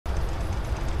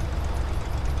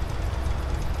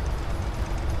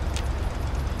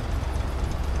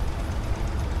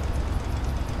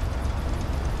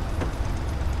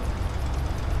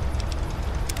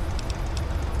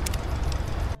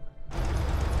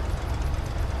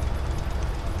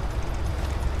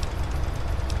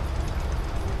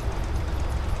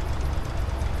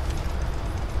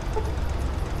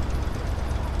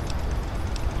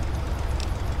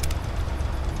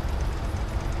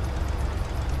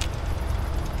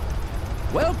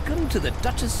Welcome to the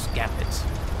Duchess Gambit.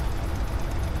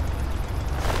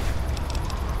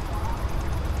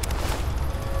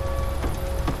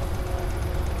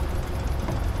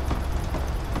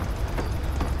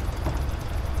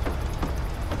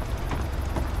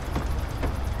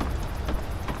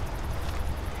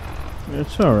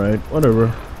 It's alright,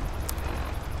 whatever.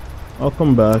 I'll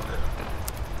come back.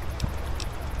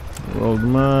 World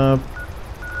map.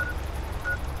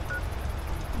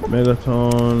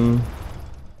 Megaton.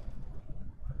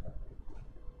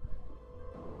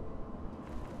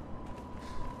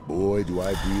 Boy, do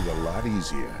I breathe a lot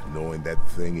easier knowing that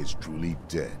thing is truly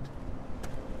dead.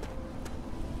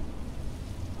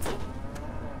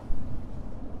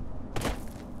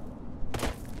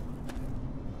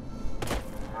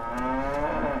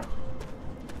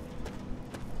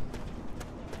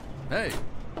 Hey.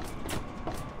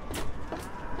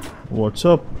 What's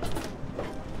up?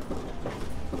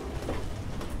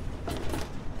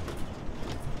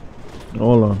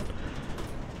 Hold on.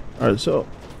 Alright, so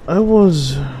I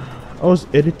was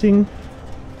editing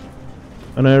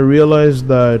and I realized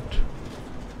that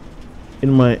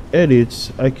in my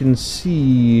edits I can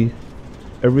see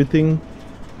everything,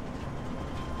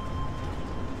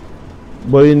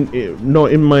 but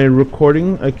in my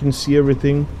recording I can see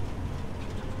everything,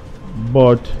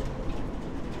 but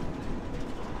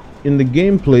in the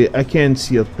gameplay I can't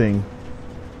see a thing.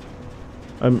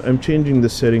 I'm changing the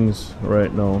settings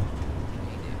right now.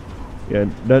 Yeah,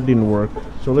 that didn't work.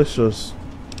 So let's just...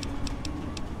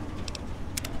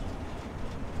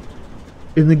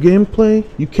 In the gameplay,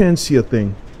 you can't see a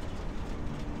thing.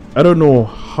 I don't know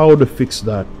how to fix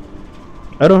that.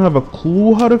 I don't have a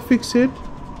clue how to fix it.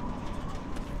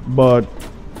 But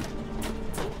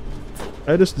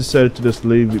I just decided to just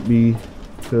leave it be,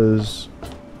 because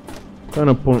it's kind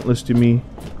of pointless to me.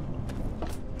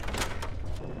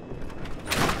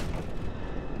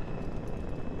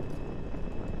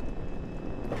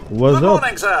 What's Good up?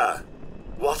 morning, sir.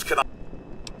 What can I...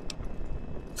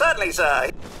 Certainly, sir.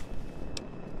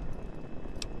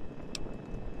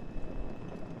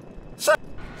 Sir.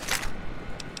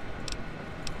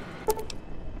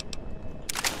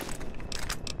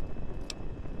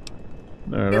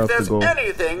 Alright, I If have to there's go.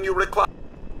 anything you require...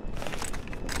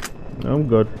 I'm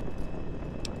good.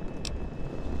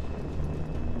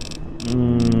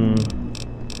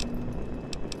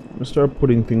 Let's start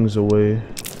putting things away.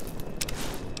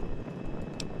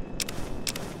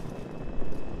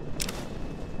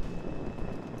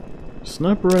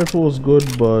 Sniper rifle is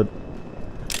good, but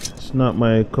it's not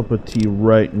my cup of tea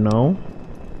right now.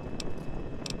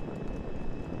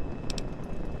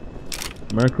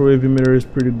 Microwave emitter is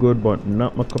pretty good, but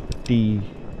not my cup of tea.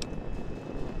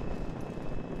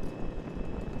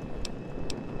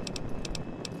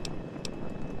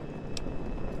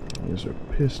 There's a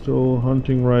pistol,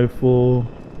 hunting rifle,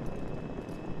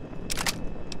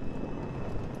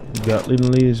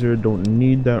 Gatling laser, don't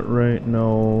need that right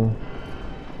now.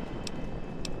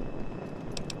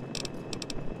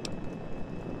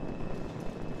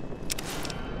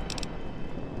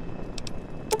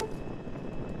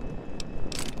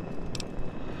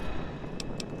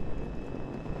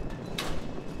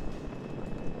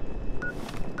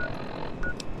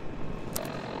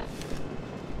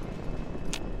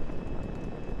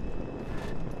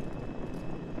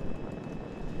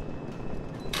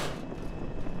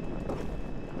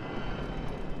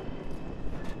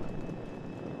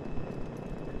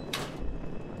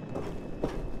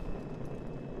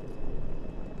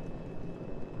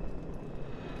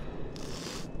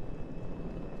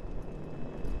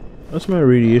 That's my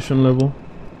radiation level.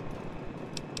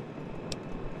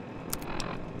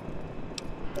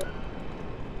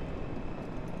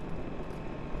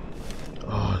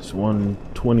 Oh, it's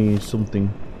 120 something.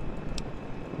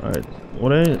 Alright,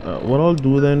 what I'll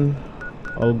do then,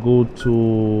 I'll go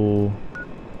to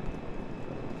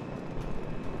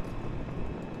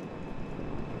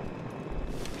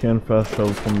can fast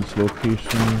travel from this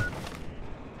location.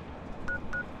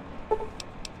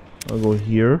 I'll go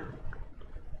here.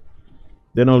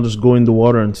 Then I'll just go in the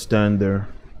water and stand there.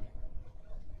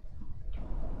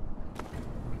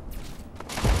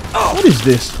 Oh, what is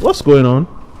this? What's going on?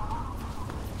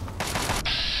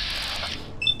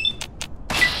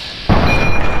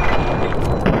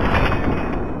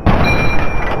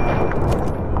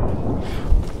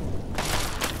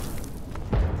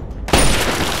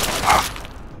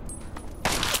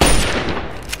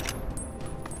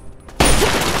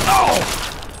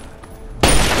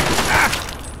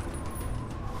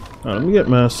 Let me get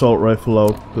my assault rifle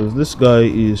out, because this guy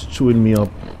is chewing me up.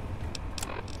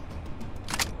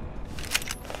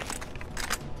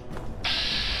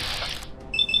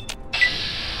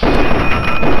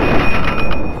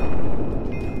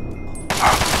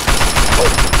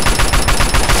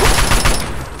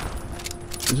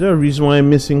 there a reason why I'm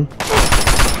missing?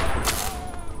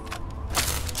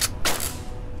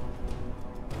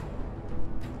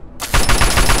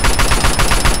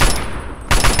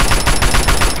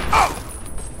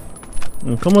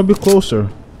 Come a bit closer.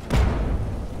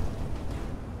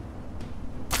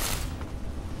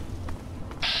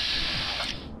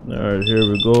 Alright, here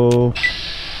we go. Oh,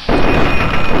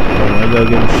 I gotta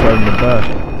get him shot in the back.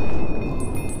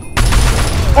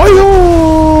 Oh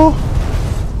yo!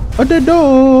 At the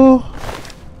door!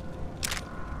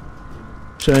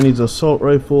 Chinese assault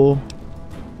rifle.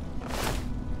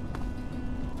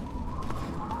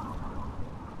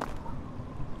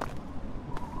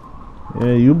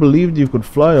 Yeah, you believed you could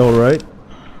fly, alright.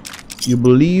 You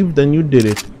believed and you did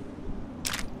it.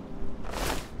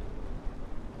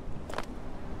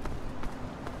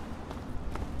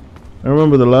 I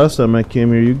remember the last time I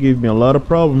came here, you gave me a lot of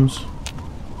problems.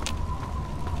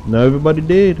 Now everybody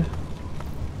did.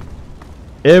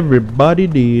 Everybody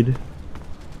did.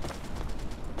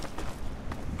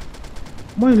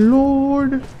 My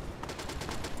lord.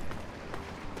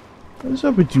 What's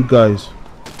up with you guys?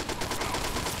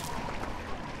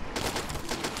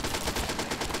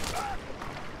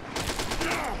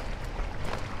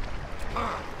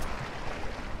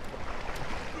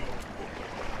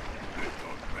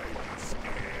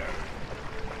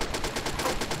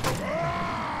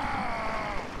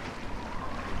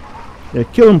 Yeah,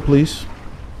 kill him, please.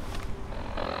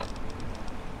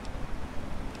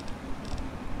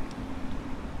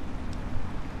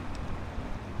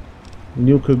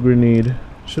 Nuka grenade.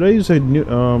 Should I use a new?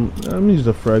 Let me use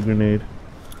the frag grenade.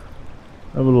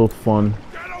 Have a little fun.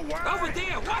 Over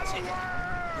there, watch it!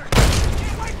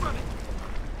 Get away from it!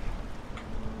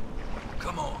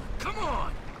 Come on, come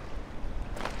on!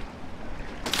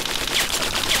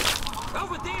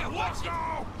 Over there, watch it!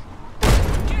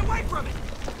 Get away from it!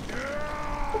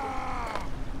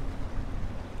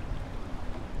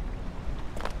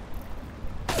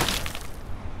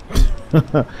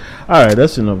 Alright,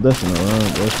 that's enough. That's enough.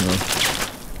 That's enough.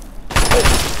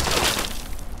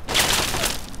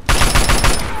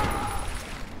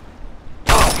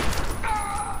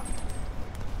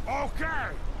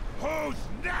 Okay, who's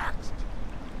next?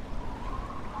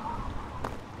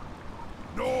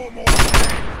 No more.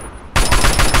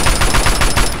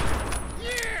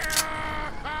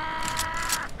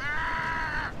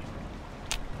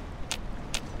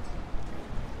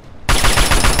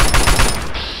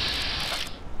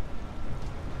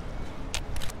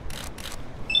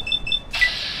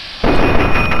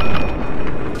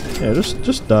 Yeah,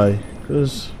 just die,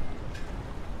 cause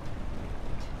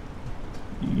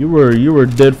you were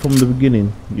dead from the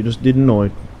beginning. You just didn't know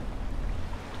it.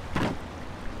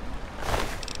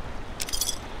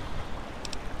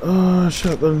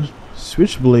 Shotgun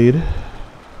switchblade.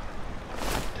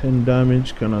 10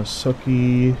 damage, kinda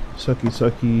sucky.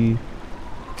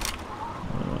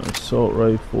 Assault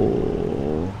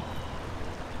rifle.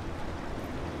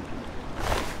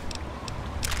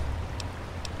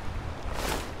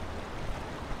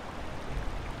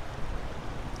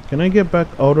 Can I get back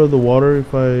out of the water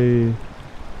if I...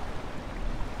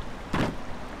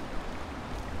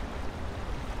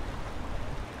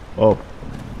 Oh,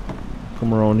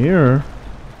 come around here.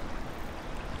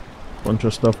 Bunch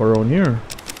of stuff around here.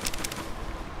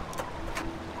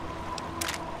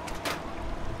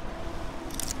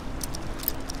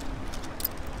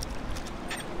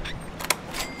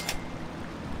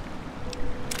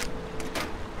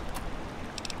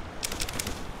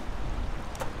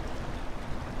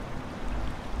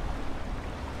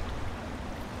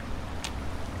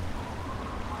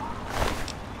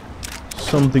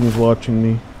 Something's watching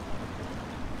me.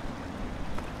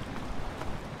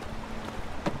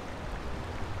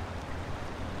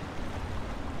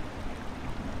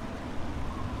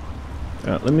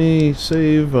 Let me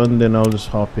save and then I'll just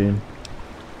hop in.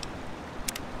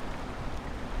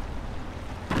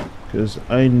 Because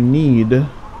I need...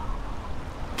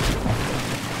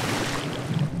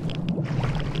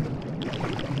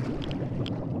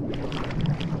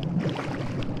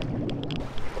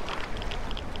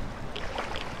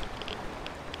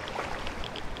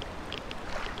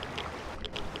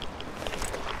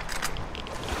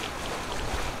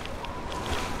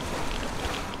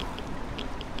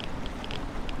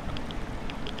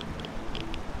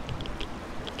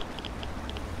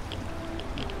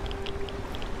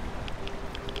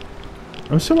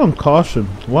 I'm still on caution.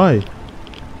 Why?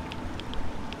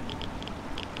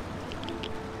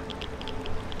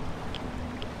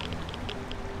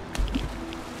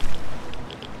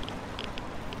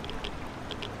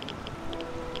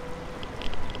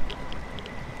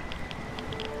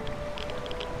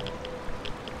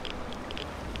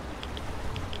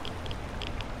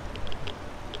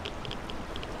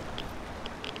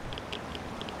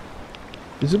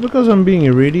 Is it because I'm being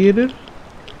irradiated?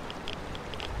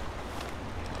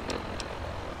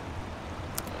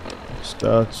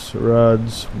 Stats,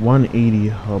 rods,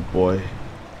 180. Oh boy.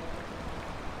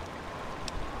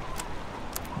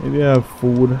 Maybe I have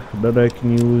food that I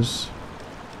can use.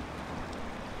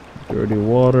 Dirty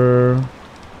water.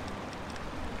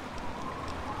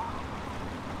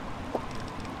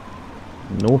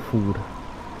 No food.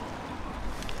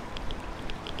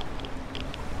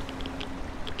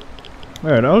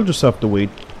 Alright, I'll just have to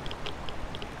wait.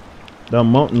 That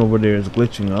mountain over there is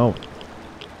glitching out.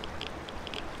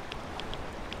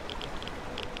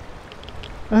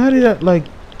 I had it at like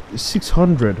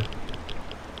 600.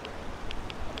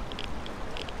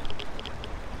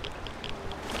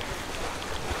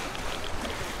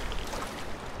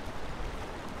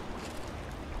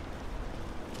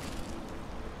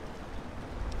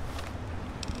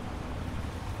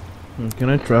 Can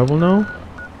I travel now?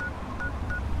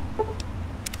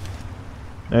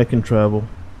 I can travel.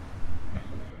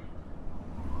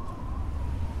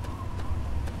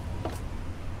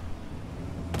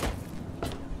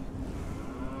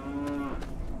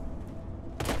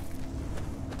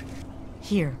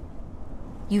 Here.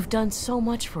 You've done so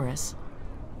much for us.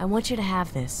 I want you to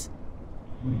have this.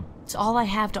 It's all I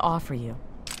have to offer you.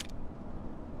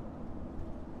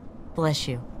 Bless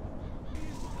you.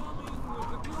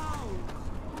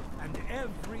 And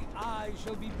every eye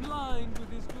shall be blind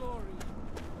with his glory.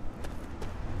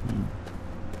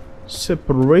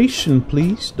 Separation,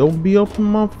 please. Don't be up in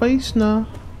my face now.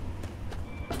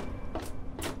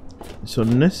 It's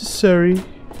unnecessary.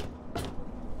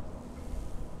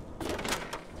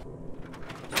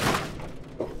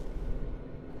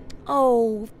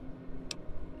 Oh.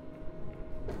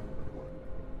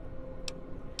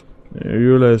 I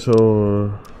realize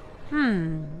how.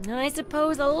 I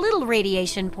suppose a little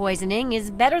radiation poisoning is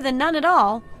better than none at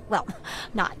all. Well,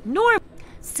 not normal.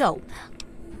 So,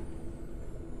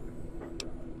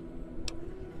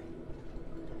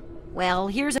 well,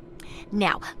 here's a...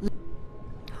 Now,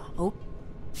 oh,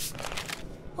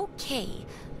 okay,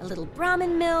 a little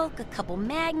Brahmin milk, a couple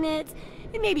magnets,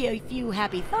 and maybe a few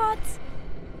happy thoughts.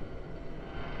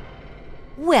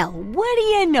 Well, what do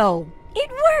you know?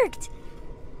 It worked!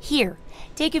 Here,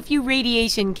 take a few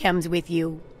radiation chems with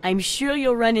you. I'm sure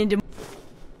you'll run into...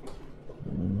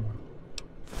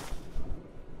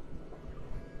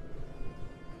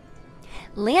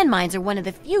 Landmines are one of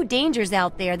the few dangers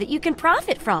out there that you can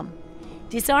profit from.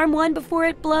 Disarm one before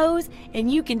it blows,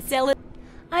 and you can sell it.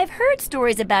 I've heard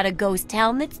stories about a ghost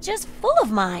town that's just full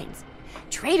of mines.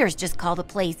 Traders just call the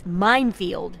place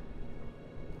Minefield.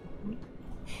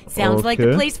 Sounds like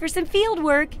the place for some field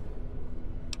work.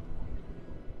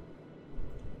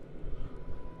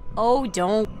 Oh,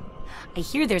 don't. I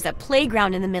hear there's a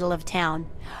playground in the middle of town.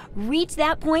 Reach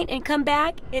that point and come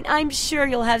back, and I'm sure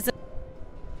you'll have some...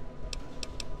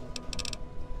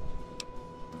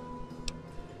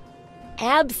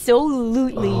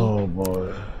 Absolutely. Oh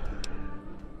boy.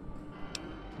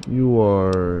 You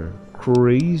are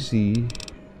crazy.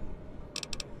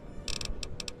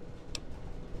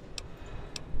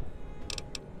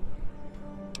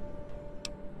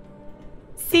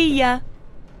 See ya.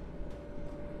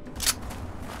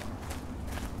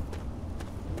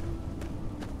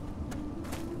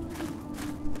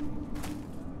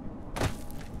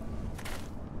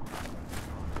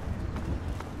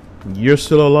 You're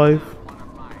still alive?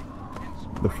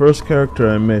 The first character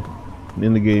I met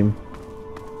in the game.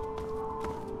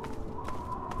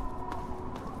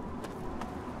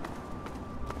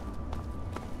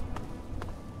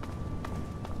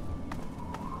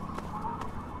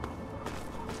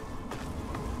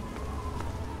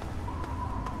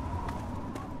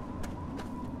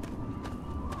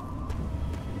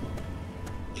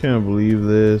 Can't believe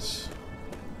this.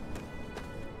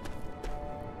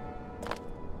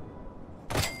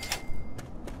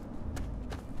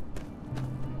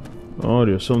 Oh,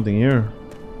 there's something here.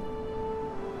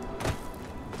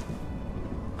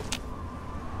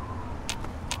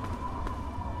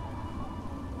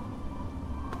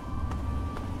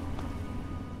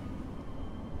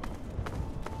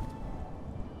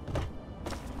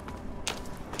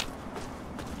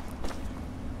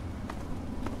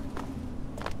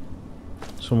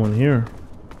 Someone here.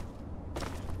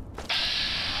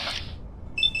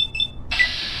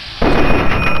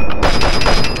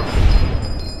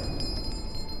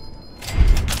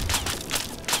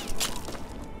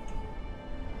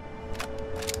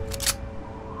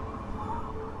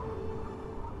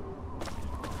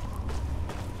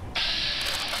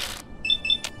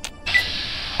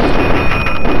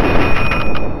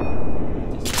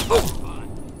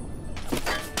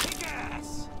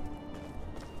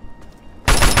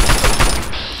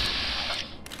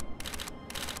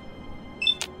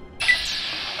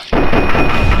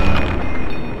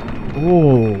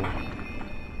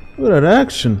 Look at that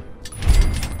action.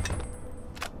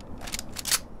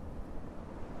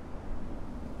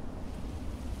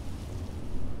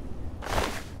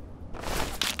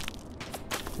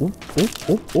 Oh.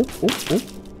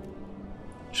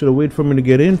 Should have waited for me to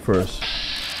get in first.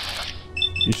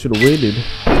 You should have waited.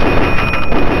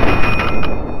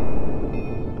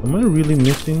 Am I really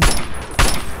missing?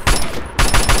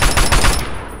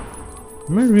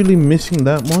 Am I really missing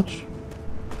that much?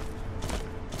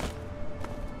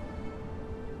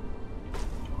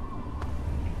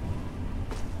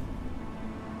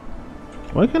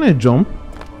 Why can't I jump?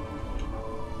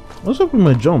 What's up with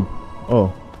my jump?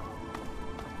 Oh.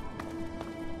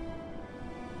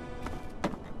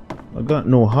 I got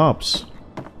no hops.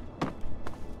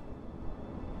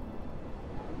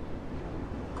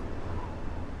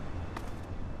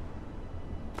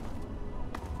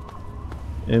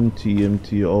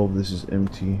 Empty, all of this is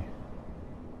empty.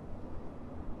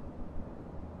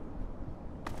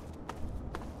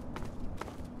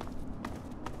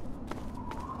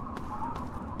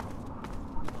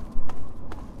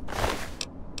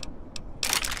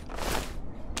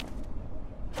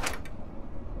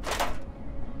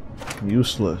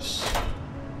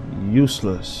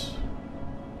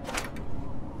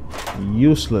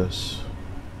 Useless.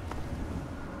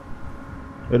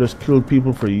 I just killed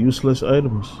people for useless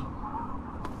items.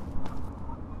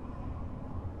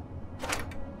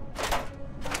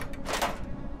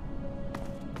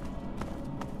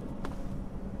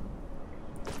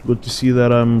 Good to see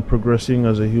that I'm progressing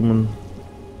as a human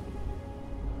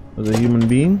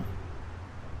being.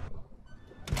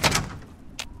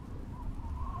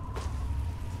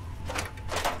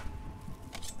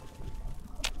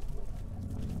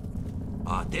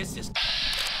 This is...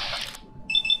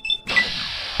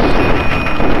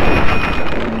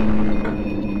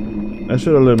 I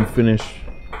should have let him finish.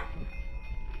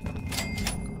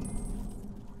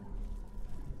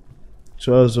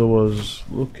 So as I was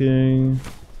looking...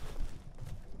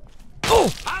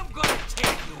 Oh! I'm gonna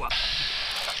take you up!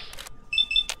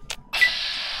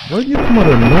 Why'd you come out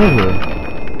of nowhere?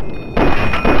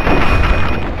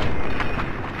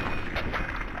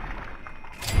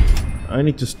 I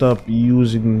need to stop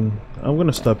using... I'm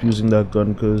gonna stop using that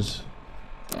gun because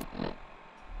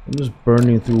I'm just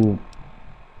burning through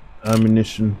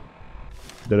ammunition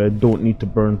that I don't need to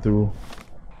burn through.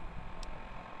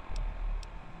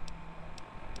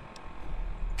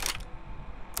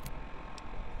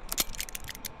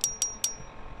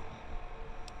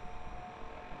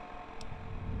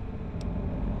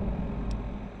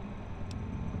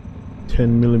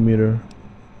 .10mm.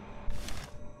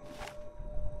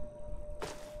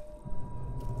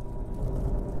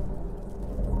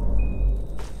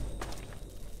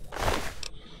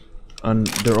 And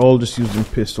they're all just using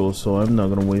pistols, so I'm not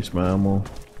gonna waste my ammo.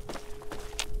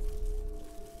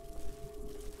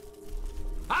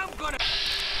 I'm gonna...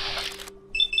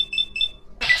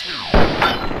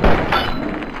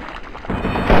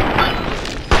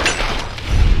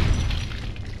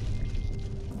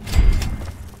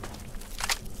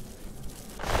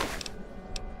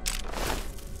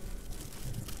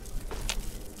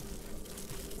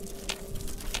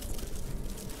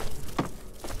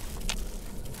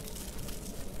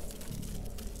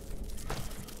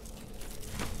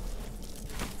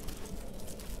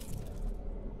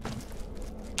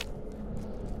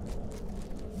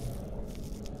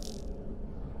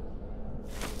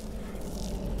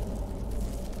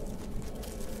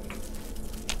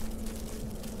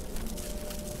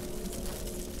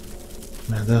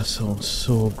 Man, that sounds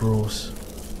so gross.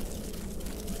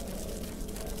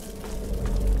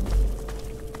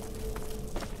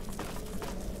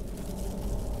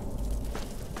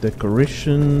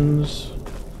 Decorations.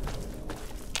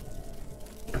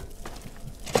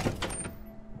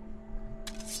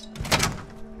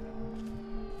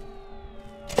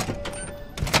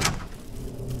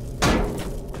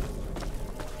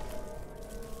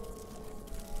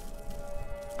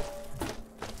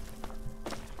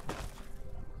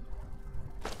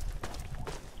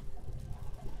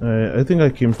 I think I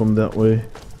came from that way.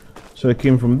 So I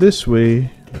came from this way,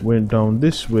 went down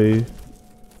this way.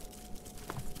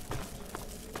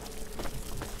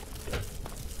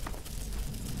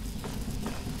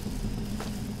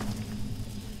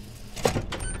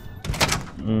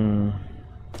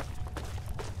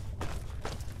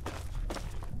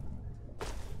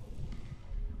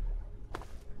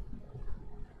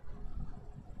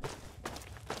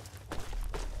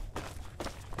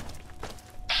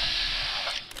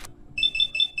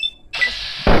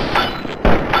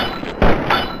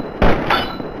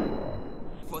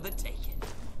 For the taking.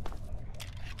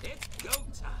 It's go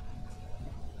time.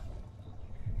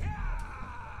 Yeah!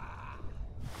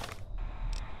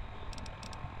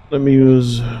 Let me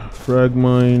use frag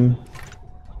mine.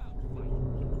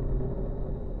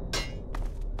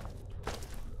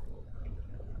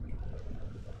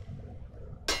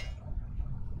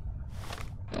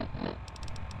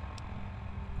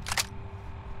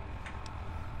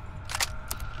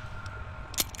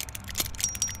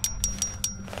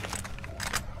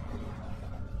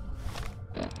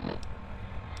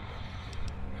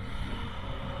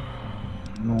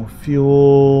 No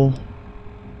fuel.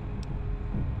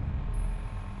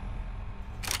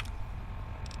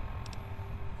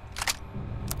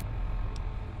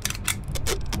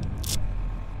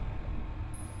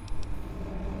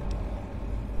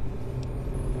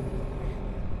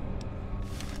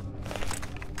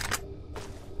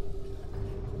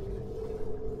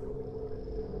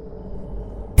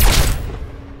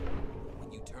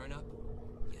 When you turn up,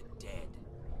 you're dead.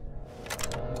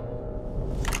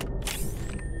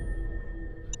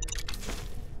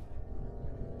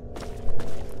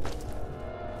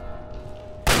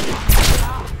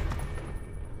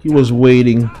 He was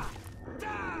waiting.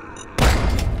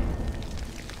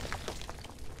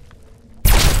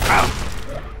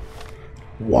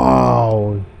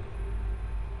 Wow.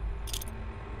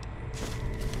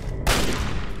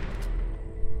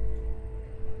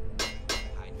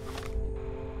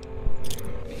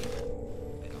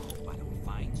 Better hope I don't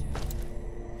find you.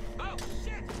 Oh,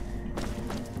 shit!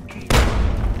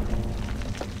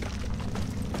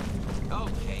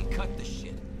 Okay, cut the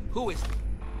shit. Who is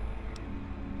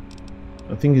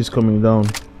I think he's coming down.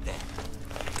 that?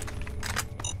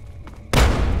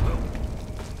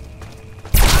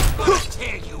 I'm gonna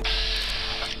tear you.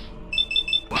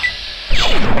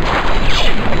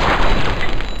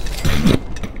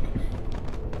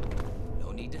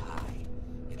 No need to hide.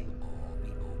 It'll all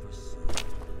be over soon.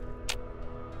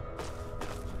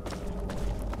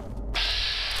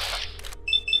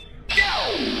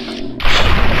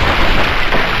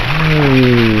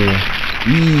 Oh,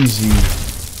 easy.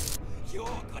 You're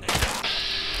gonna die.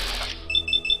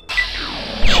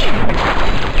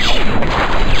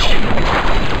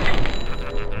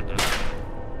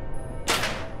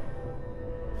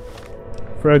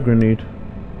 Frag grenade.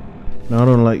 No, I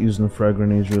don't like using the frag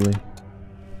grenades really.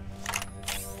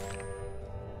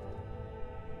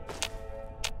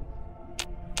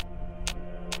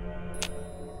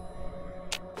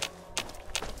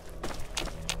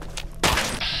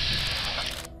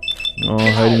 Oh,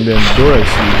 hiding behind the door, I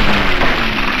see.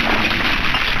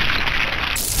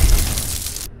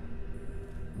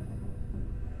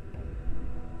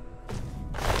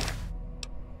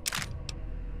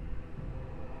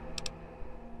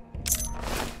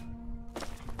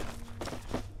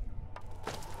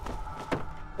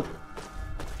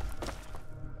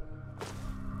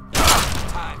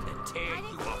 Time to tear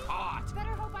you apart.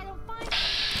 Better hope I don't find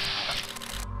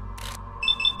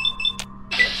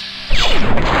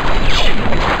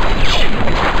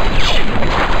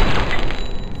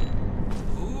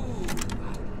Ooh,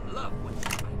 I love what you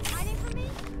like. hiding from me.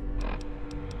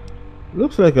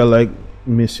 Looks like I like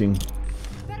missing.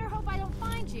 Better hope I don't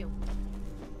find you.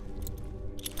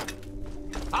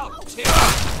 I'll tear you.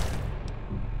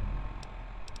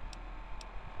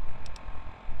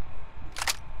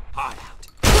 Hard out.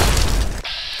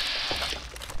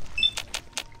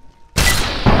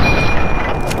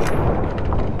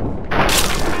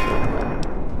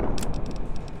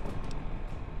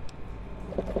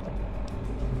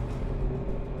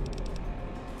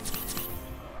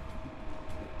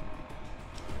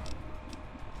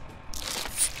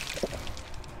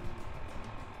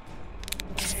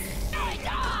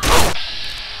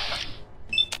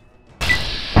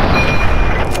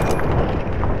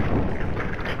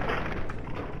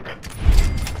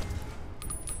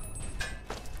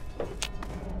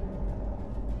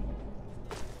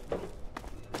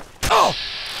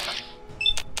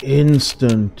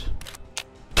 Instant.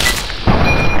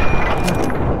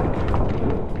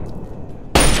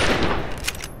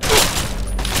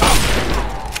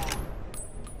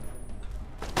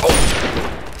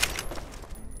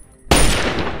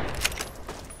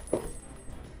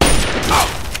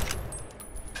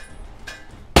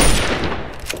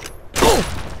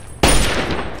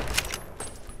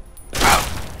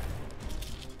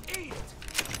 Eat it.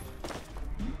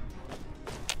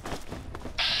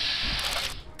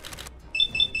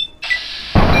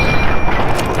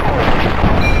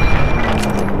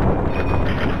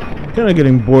 Kind of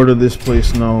getting bored of this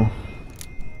place now.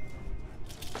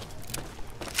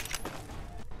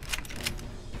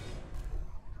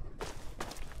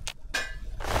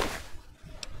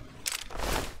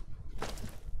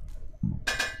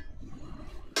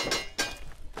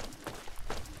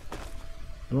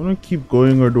 I want to keep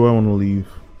going or do I want to leave?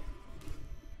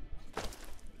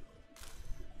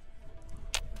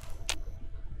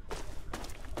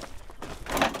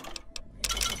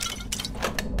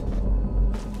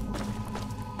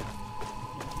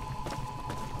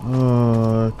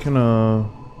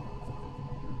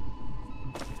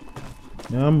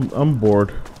 Yeah, I'm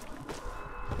bored.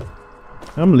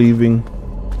 I'm leaving.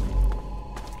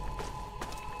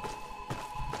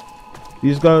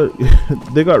 These guys,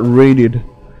 they got raided.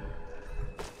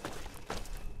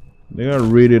 They got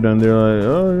raided and they're like,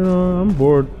 oh, you know, I'm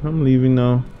bored. I'm leaving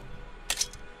now.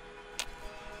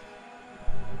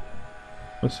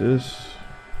 What's this?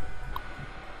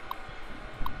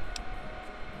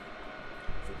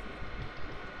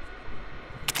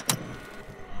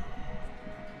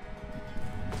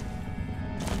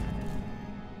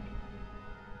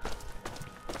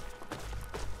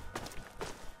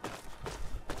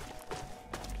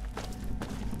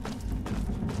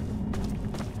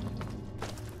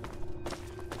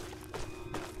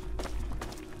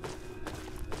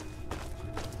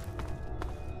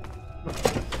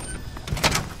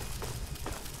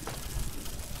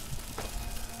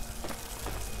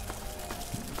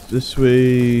 This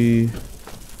way.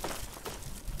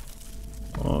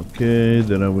 Okay,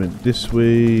 then I went this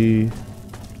way.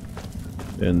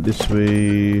 Then this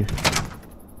way.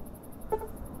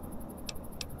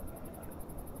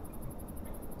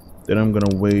 Then I'm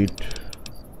gonna wait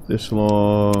this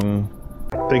long.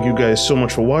 Thank you guys so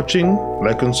much for watching.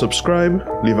 Like and subscribe,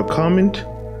 leave a comment,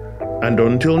 and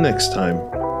until next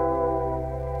time.